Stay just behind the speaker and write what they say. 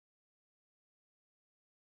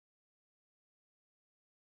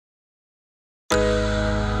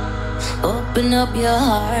Open up your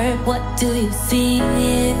heart, what do you feel?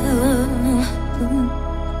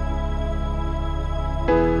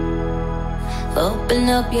 Open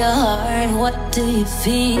up your heart, what do you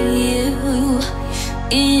feel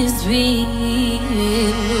is real?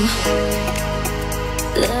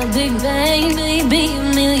 The Big Bang may be a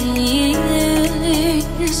million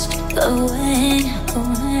years away,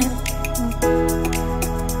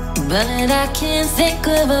 but I can't think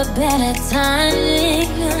of a better time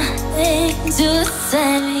to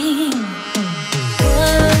say,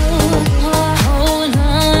 hold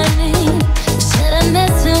on. Should I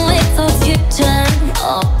mess and wait for future?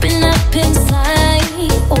 Open up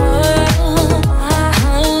inside, hold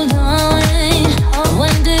on.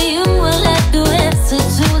 Wonder you will have to answer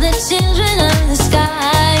to the children of the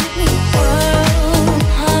sky.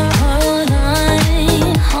 Hold on,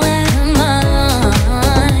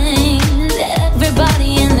 everybody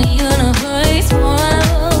in the universe. Hold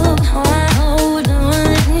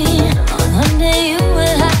on, one day you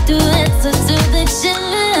will have to answer to the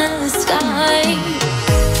children of the sky.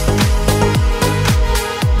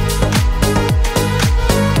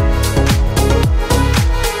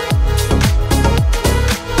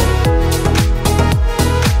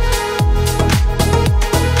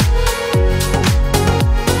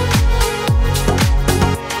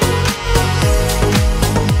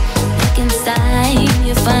 Look inside,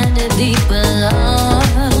 you find a deeper love,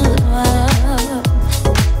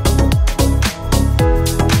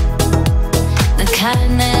 the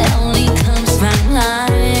kind that only comes from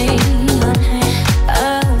life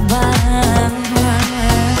above.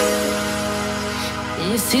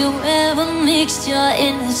 If you ever mixed your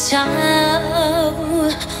inner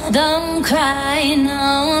child, don't cry,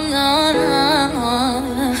 no, no, no.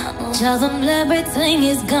 Tell them everything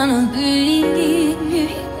is gonna be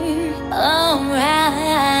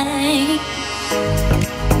alright.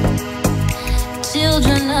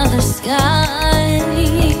 Children of the sky,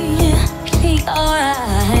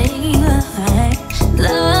 alright.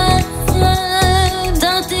 Love,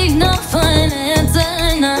 don't take no for an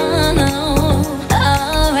answer, no, no.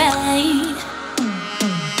 Alright.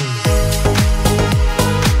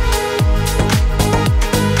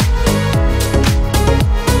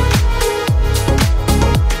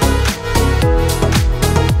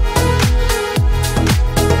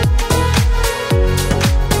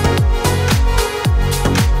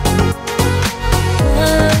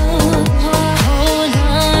 Hold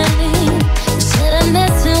on. Should I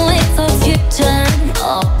mess and wait for future?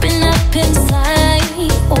 Open up inside,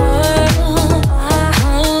 hold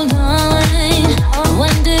on.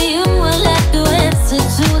 Wonder you will have to answer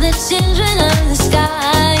to the children of the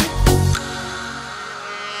sky.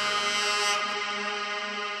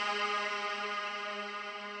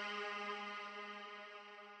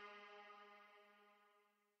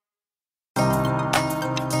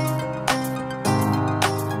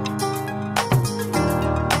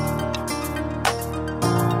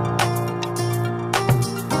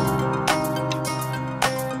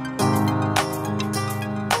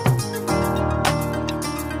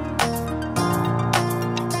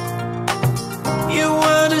 You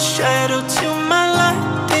were the shadow to my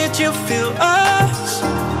light. Did you feel us?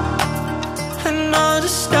 Another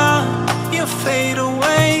star, you fade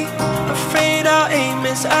away. Afraid our aim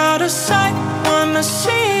is out of sight. Wanna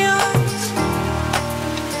see us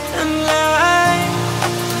and lie.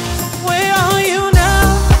 Where are you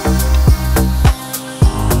now?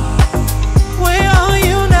 Where are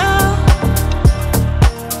you now?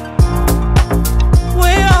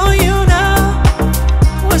 Where are you now?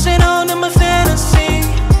 Was it all in my fantasy?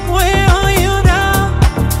 Where are you now?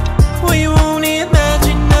 Were you only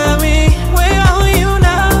imaginary? Where are you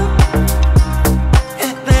now?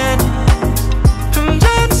 And then from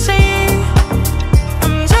that sea,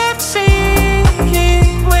 from that sea,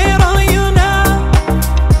 where are you now?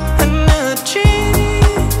 Energy,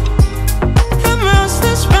 the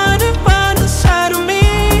monster's running wild inside of me.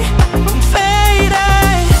 I'm faded,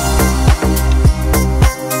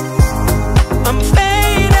 I'm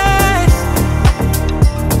faded.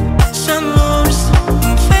 Sun moves,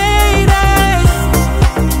 I'm faded,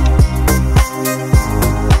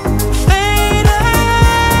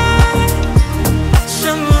 faded.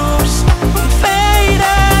 Sun moves, I'm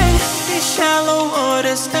faded. These shallow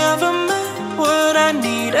waters never meant what I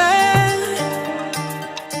needed.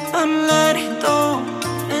 I'm letting go,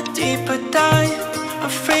 a deeper dive.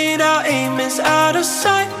 Afraid our aim is out of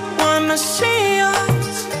sight. Wanna see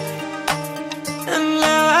us and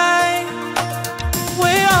lie.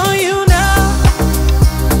 Where are you now?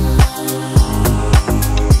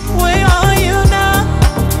 Where are you now?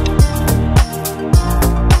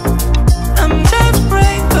 I'm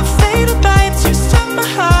desperate, afraid of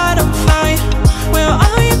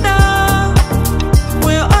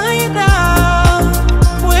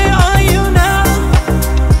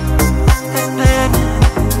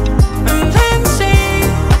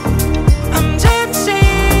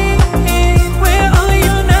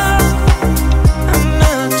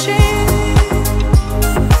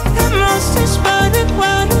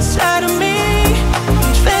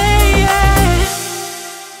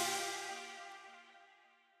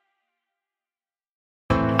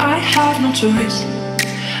no choice.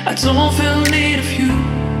 I don't feel need of you,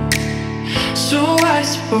 so I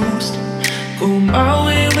suppose go my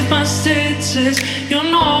way with my stitches. You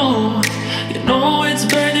know it's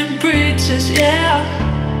burning bridges, yeah.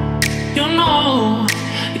 You know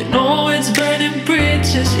it's burning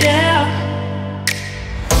bridges, yeah.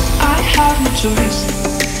 I have no choice.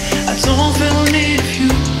 I don't feel need of you,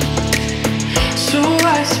 so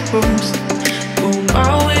I suppose go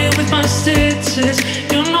my way with my stitches.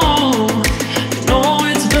 You know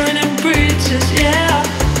it's burning bridges, yeah.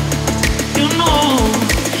 You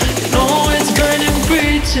know it's burning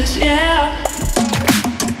bridges, yeah.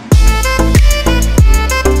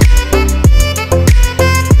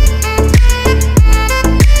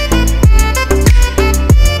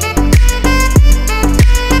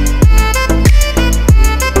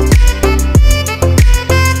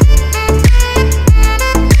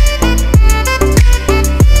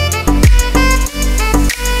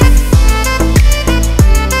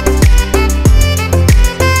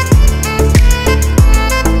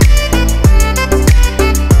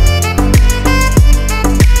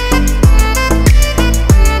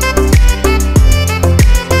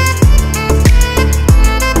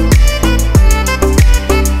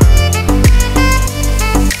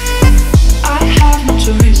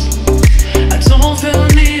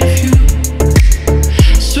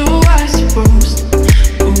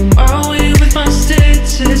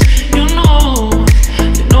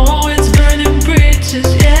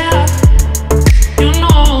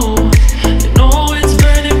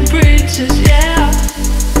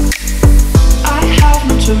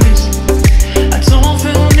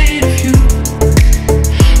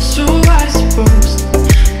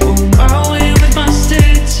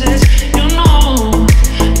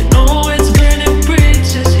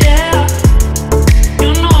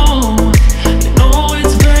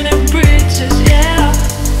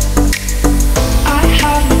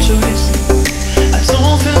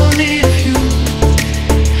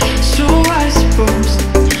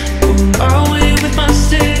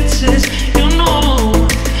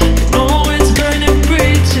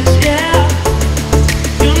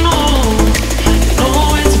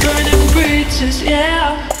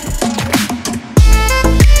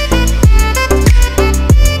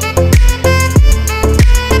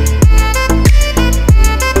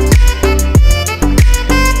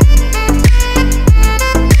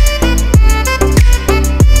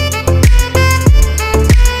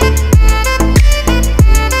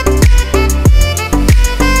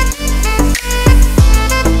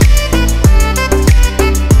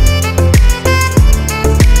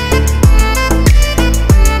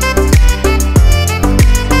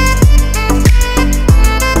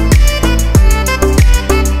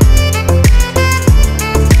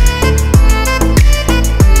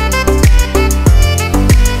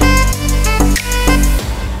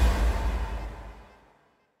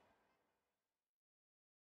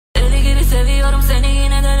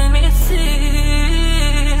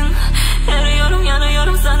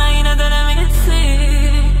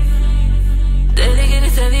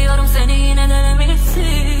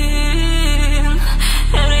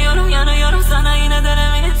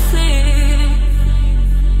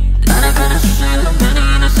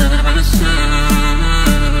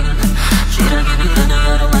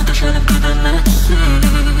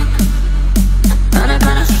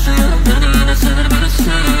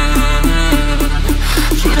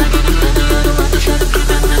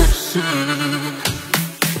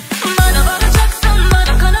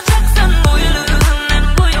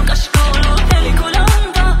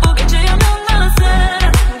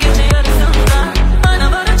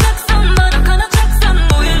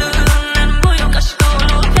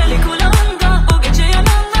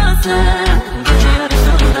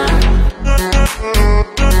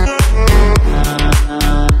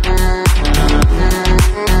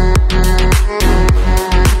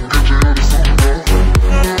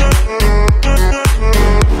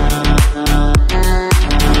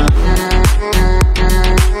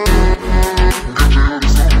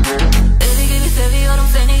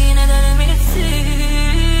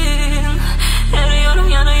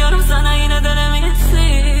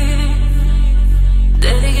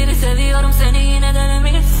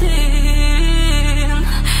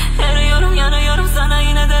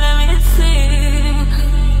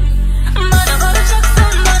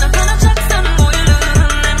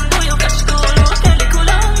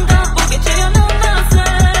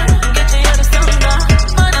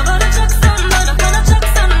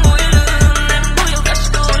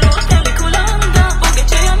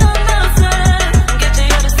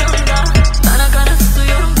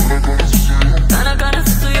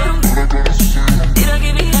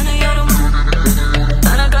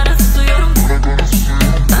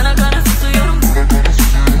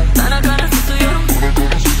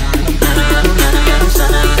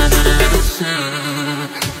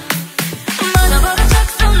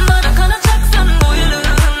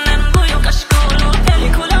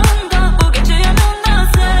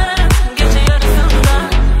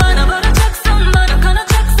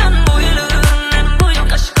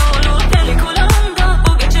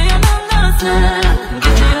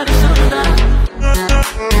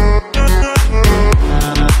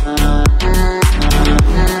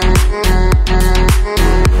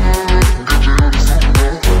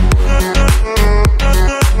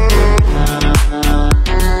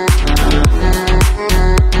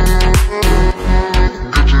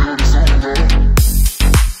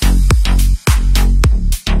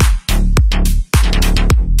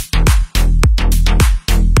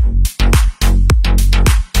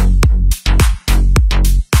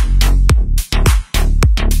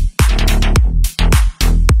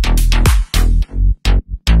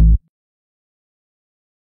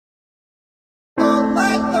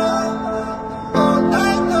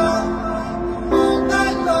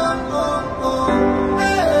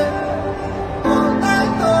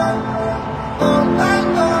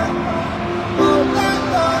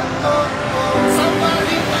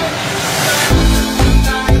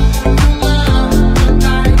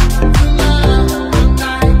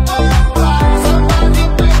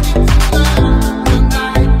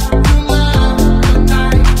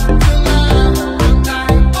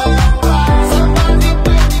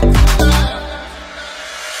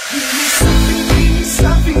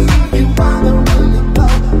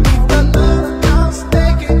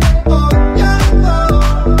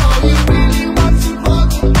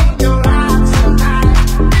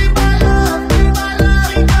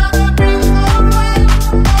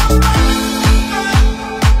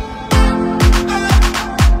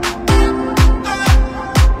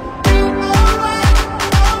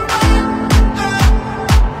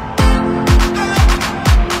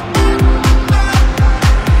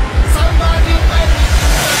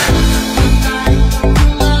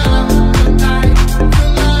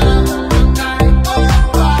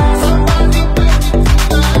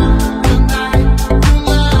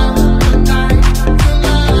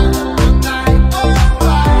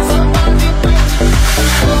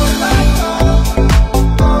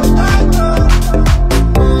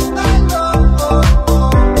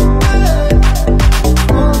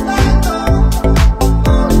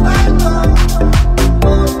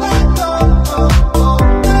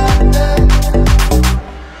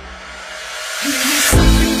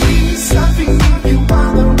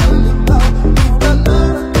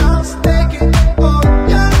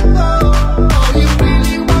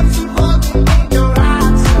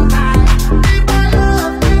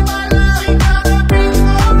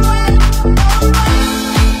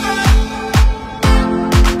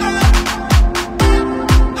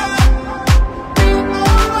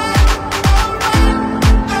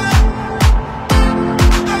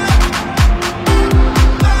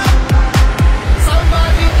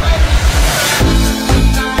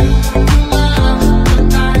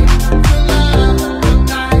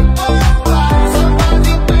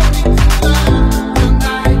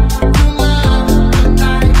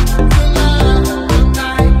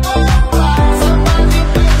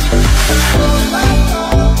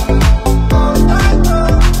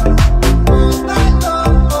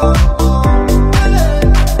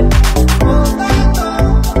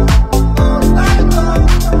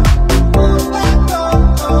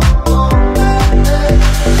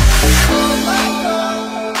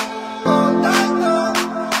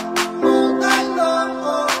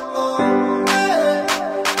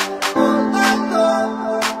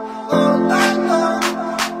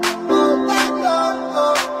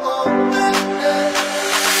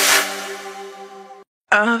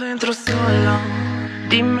 Adentro solo,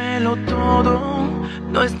 dímelo todo.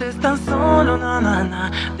 No estés tan solo, na, na,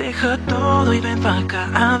 na. Deja todo y ven pa' acá.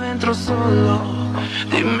 Adentro solo,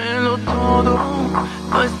 dímelo todo.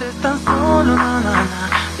 No estés tan solo, na, na, na.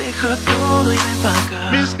 Deja todo y ven pa'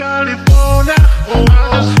 acá. Miss California, oh,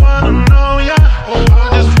 I just wanna know ya. Oh, I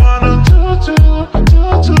just wanna do with you.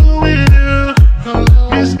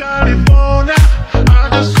 Miss California, I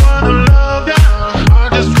just wanna love ya. I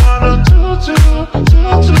just wanna do with you.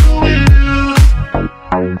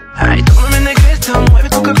 Ay, tómame negresa, mueve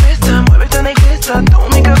tu cabeza, muévete negresa, toma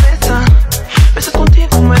mi cabeza. Besos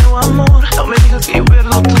contigo, nuevo amor, no me digas que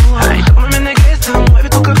verlo tú. Ay, tómame negresa, mueve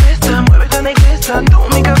tu cabeza, muévete negresa,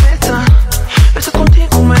 toma mi cabeza. Besos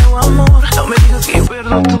contigo, nuevo amor, no me digas que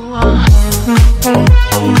verlo tú.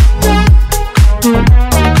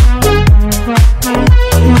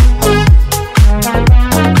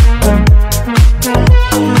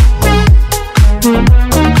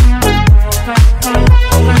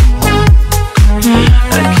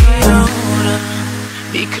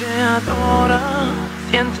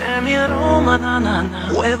 Siente mi aroma, na, na,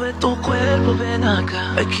 na. Mueve tu cuerpo, ven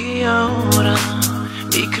acá. Aquí ahora,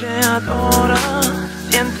 mi creadora.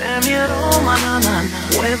 Siente mi aroma, na, na, na.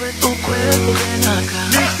 Mueve tu cuerpo, ven acá.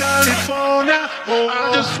 Miss California, oh, I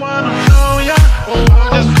just wanna know ya. Oh, I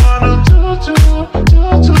just wanna do with you.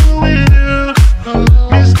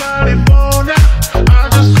 Miss California, I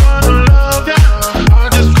just wanna love ya. I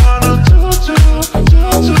just wanna do with you.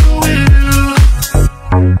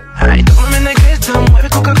 Ay, tómame negresa, mueve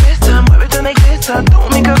tu cabeza, muévete negresa, toma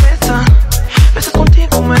mi cabeza. Besos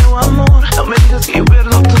contigo, nuevo amor, no me digas que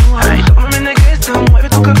verlo tú. Ay, tómame negresa, mueve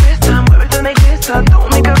tu cabeza, muévete negresa, toma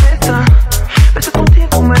mi cabeza. Besos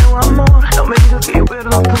contigo, nuevo amor, no me digas que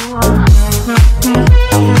verlo tú.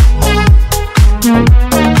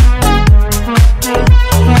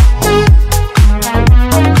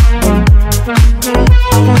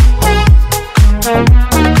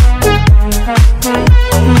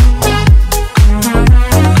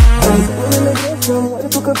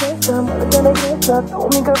 Toma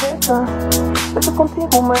mi cabeza, besos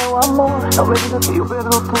contigo, nuevo amor, no me digas que yo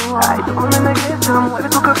verlo tú. Ay, tómame negresa, mueve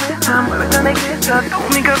tu cabeza, muévete negresa, toma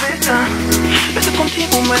mi cabeza. Besos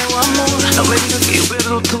contigo, nuevo amor, no me digas que yo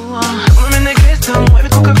verlo tú. Tómame negresa, mueve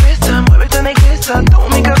tu cabeza, muévete negresa,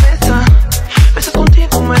 toma mi cabeza. Besos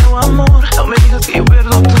contigo, nuevo amor, no me digas que yo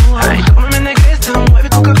verlo tú. Ay, tómame negresa, mueve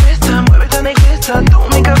tu cabeza, muévete negresa, toma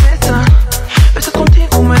mi cabeza. Besos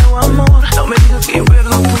contigo, nuevo amor, no me digas que yo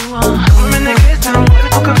verlo tú. Tómame negresa, mueve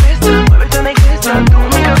tu cabeza, muévete negresa, toma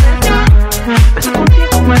mi cabeza. Besos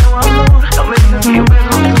contigo, nuevo amor, no me digas que yo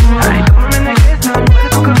verlo tú. Ay, tómame negresa, mueve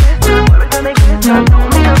tu cabeza, muévete negresa, toma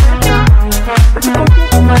mi cabeza. Besos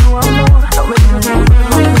contigo, nuevo amor, no me digas que yo verlo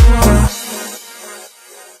tú.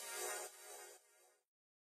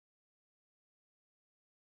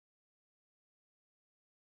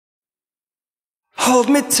 Hold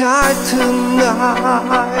me tight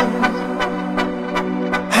tonight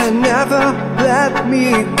and never let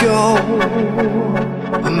me go.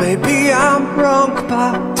 Maybe I'm wrong,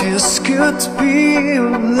 but this could be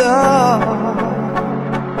love.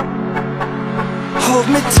 Hold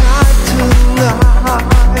me tight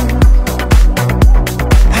tonight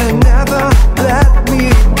and never let me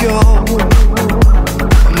go.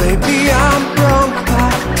 Maybe I'm wrong,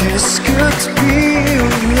 but this could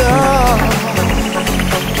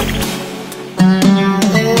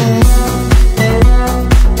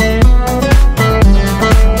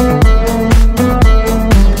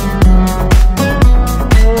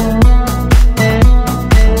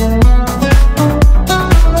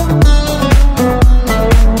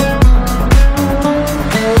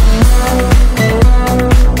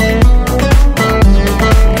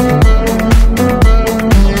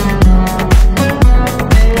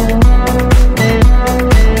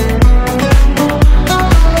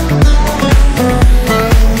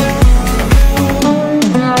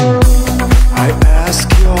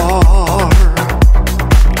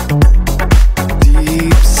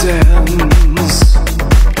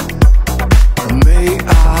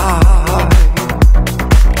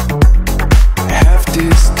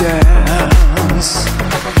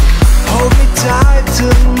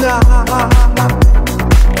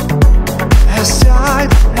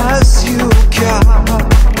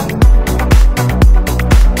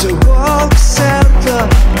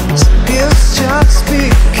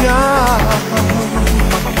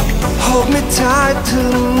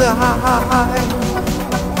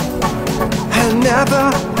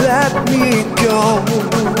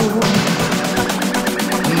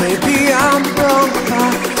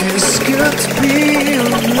be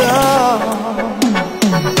love.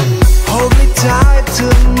 Hold me tight to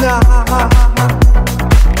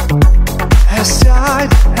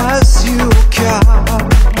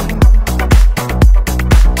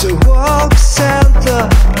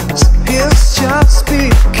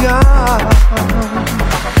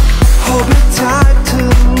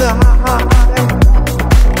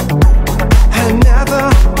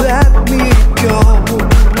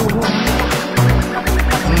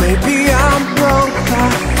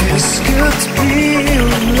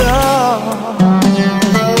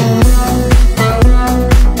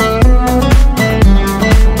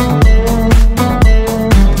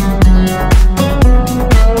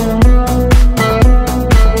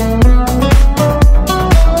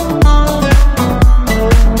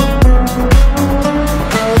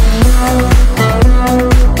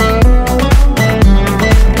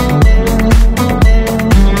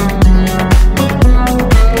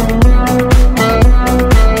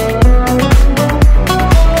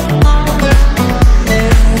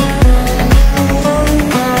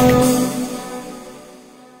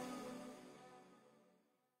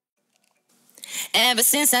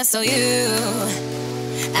since I saw you,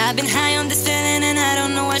 I've been high on this feeling and I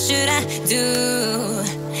don't know what should I do.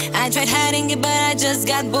 I tried hiding it but I just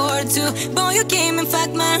got bored too. Boy, you came and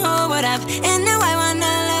fucked my whole world up, and now I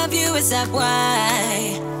wanna love you, it's up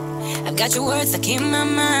why I've got your words stuck in my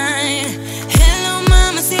mind. Hello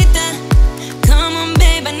mamacita, come on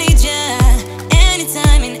babe, I need ya.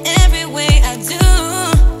 Anytime in every way I do.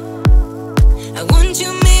 I want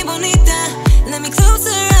you, mi bonita. Let me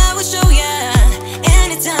closer, I will show ya.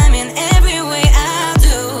 Anytime in every way I'll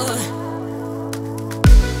do.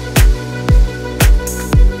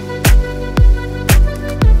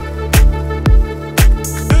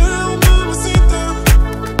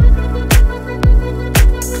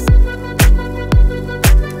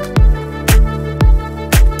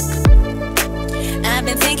 I've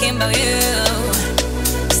been thinking about you.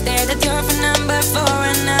 Stared at your phone number for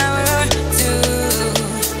an hour or two.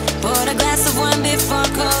 Poured a glass of wine before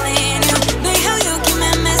calling you. But how you came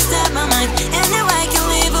and messed up my mind, and now I can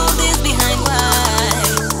leave all this behind. Why?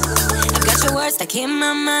 I've got your words stuck in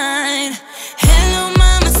my mind. Hello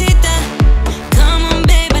mamacita, come on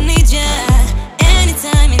babe, I need ya.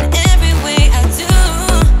 Anytime in every way I do.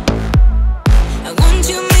 I want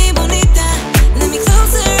you, mi bonita. Let me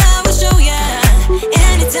closer, I will show ya.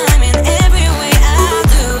 Anytime in every way I'll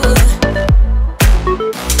do.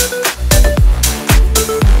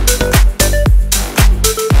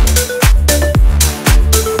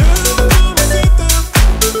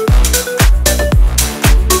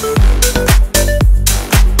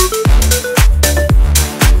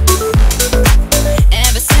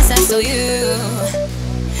 Ever since I saw you,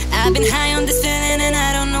 I've been high on this feeling and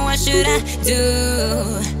I don't know what should I do.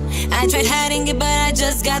 I tried hiding it but I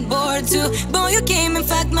just got bored too. Boy, you came and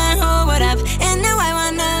fucked my whole world up, and now I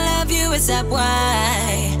wanna love you, it's up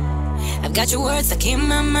why I've got your words stuck in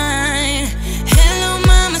my mind. Hello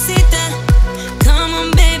mamacita, come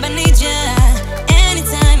on babe, I need ya.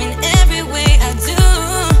 Anytime in every way I do.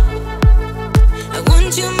 I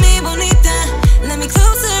want you, mi bonita. Let me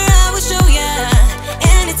closer, I will show ya.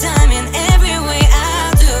 Anytime in every way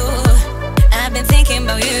I'll do. I've been thinking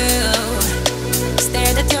about you.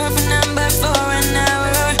 Stared at your phone number for an hour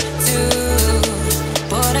or two.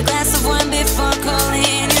 Poured a glass of wine before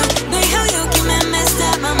calling you. But how you came and messed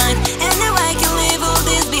up my mind, and now I can leave all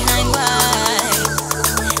this behind. Why?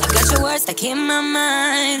 I've got your words stuck in my mind.